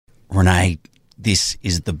Renee, this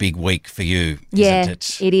is the big week for you, isn't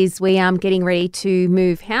it? It is. We are getting ready to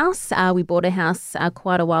move house. We bought a house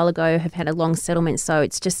quite a while ago, have had a long settlement, so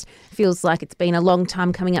it's just feels like it's been a long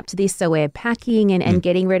time coming up to this. So we're packing and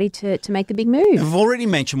getting ready to make the big move. I've already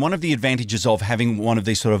mentioned one of the advantages of having one of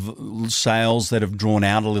these sort of sales that have drawn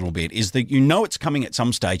out a little bit is that you know it's coming at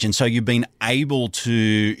some stage, and so you've been able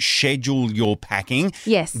to schedule your packing,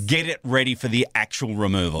 Yes. get it ready for the actual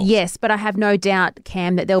removal. Yes, but I have no doubt,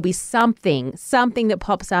 Cam, that there'll be something that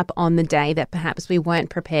pops up on the day that perhaps we weren't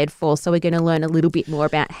prepared for. So we're going to learn a little bit more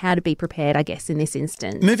about how to be prepared, I guess, in this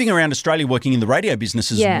instance. Moving around Australia, working in the radio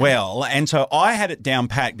business as well. And so I had it down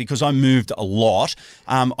packed because I moved a lot.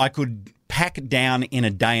 I could pack it down in a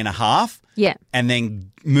day and a half. Yeah. And then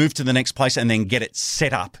move to the next place and then get it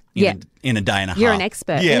set up in a day and a half. You're an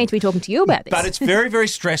expert. Yeah. We need to be talking to you about this. But it's very, very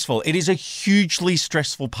stressful. It is a hugely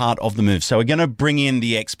stressful part of the move. So we're going to bring in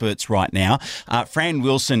the experts right now. Fran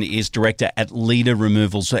Wilson is director at Leader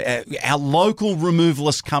Removals, our local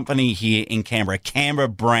removalist company here in Canberra, Canberra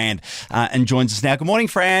brand, and joins us now. Good morning,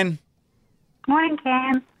 Fran. Morning,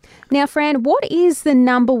 Cam. Now, Fran, what is the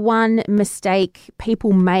number one mistake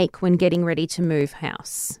people make when getting ready to move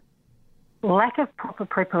house? Lack of proper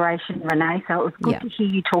preparation, Renee, so it was good to hear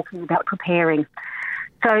you talking about preparing.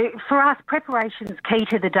 So for us, preparation is key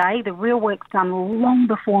to the day. The real work's done long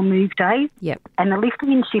before move day. Yep. And the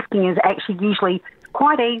lifting and shifting is actually usually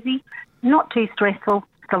quite easy, not too stressful,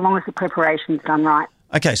 so long as the preparation's done right.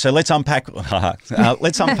 Okay, so let's unpack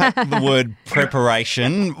the word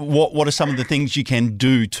preparation. What are some of the things you can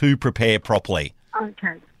do to prepare properly?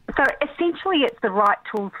 Okay. So essentially it's the right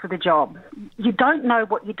tools for the job. You don't know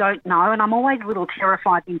what you don't know, and I'm always a little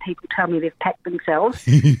terrified when people tell me they've packed themselves.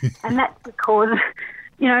 And that's because,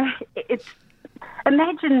 it's...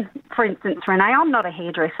 Imagine, for instance, Renee, I'm not a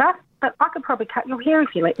hairdresser, but I could probably cut your hair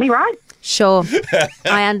if you let me, right? Sure.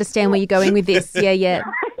 I understand where you're going with this. Yeah.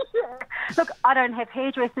 Look, I don't have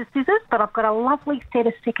hairdresser's scissors, but I've got a lovely set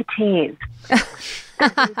of secateurs.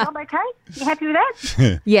 I'm okay? You happy with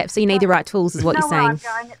that? Yeah, so you need the right tools is what you're saying. Where I'm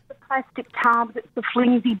going. It's the plastic tubs, it's the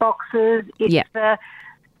flimsy boxes, it's the,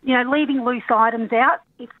 leaving loose items out.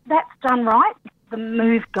 If that's done right, the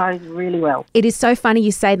move goes really well. It is so funny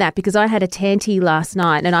you say that because I had a tanty last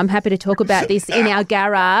night, and I'm happy to talk about this in our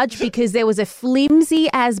garage because there was a flimsy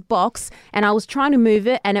as box and I was trying to move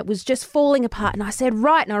it and it was just falling apart, and I said,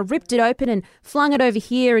 right, and I ripped it open and flung it over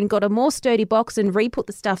here and got a more sturdy box and re-put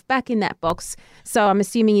the stuff back in that box. So I'm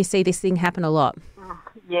assuming you see this thing happen a lot.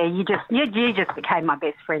 Yeah, you just became my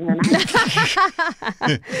best friend, Renee.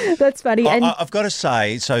 That's funny. And I've got to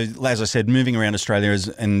say, so as I said, moving around Australia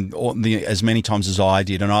as many times as I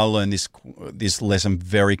did, and I learned this lesson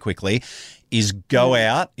very quickly, is go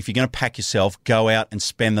out, if you're going to pack yourself, go out and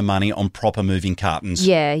spend the money on proper moving cartons.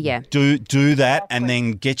 Yeah. Do that and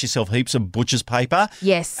then get yourself heaps of butcher's paper.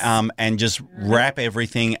 Yes. And just wrap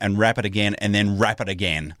everything and wrap it again and then wrap it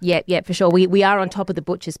again. Yeah, for sure. We are on top of the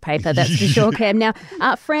butcher's paper, that's for sure, Cam. Now,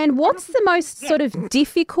 Fran, what's the most sort of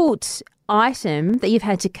difficult item that you've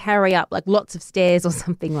had to carry up, like lots of stairs or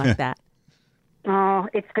something like that? Oh,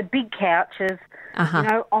 it's the big couches.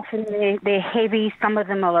 Often they're heavy. Some of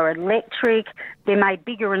them are electric. They're made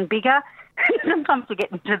bigger and bigger. Sometimes we get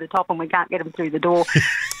them to the top and we can't get them through the door.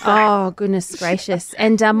 Oh, goodness gracious.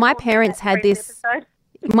 And my parents had this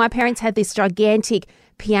gigantic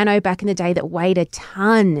piano back in the day that weighed a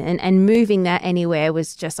ton, and moving that anywhere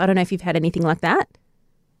was just, I don't know if you've had anything like that.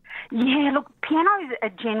 Yeah, look, pianos are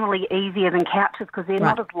generally easier than couches because they're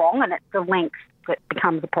not as long, and it's the length that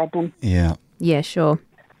becomes the problem. Yeah, sure.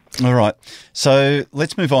 All right. So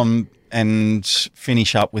let's move on and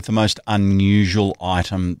finish up with the most unusual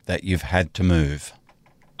item that you've had to move.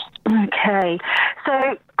 Okay.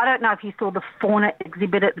 So I don't know if you saw the fauna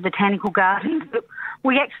exhibit at the Botanical Gardens, but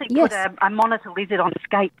we actually put a monitor lizard on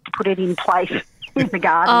skates to put it in place in the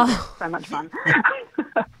garden. Oh. So much fun.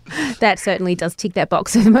 That certainly does tick that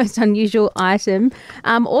box of the most unusual item.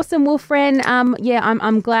 Awesome. Well, Fran,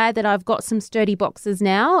 I'm glad that I've got some sturdy boxes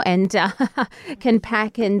now and can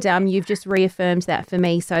pack, and you've just reaffirmed that for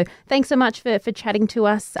me. So thanks so much for chatting to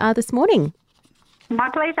us this morning. My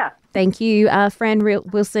pleasure. Thank you, Fran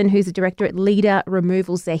Wilson, who's a director at Leader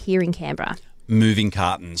Removals. They're here in Canberra. Moving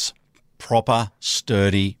cartons. Proper,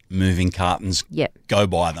 sturdy moving cartons. Yep. Go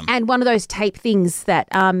buy them. And one of those tape things that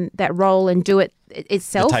roll and do it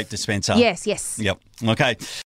itself. The tape dispenser. Yes. Yep. Okay.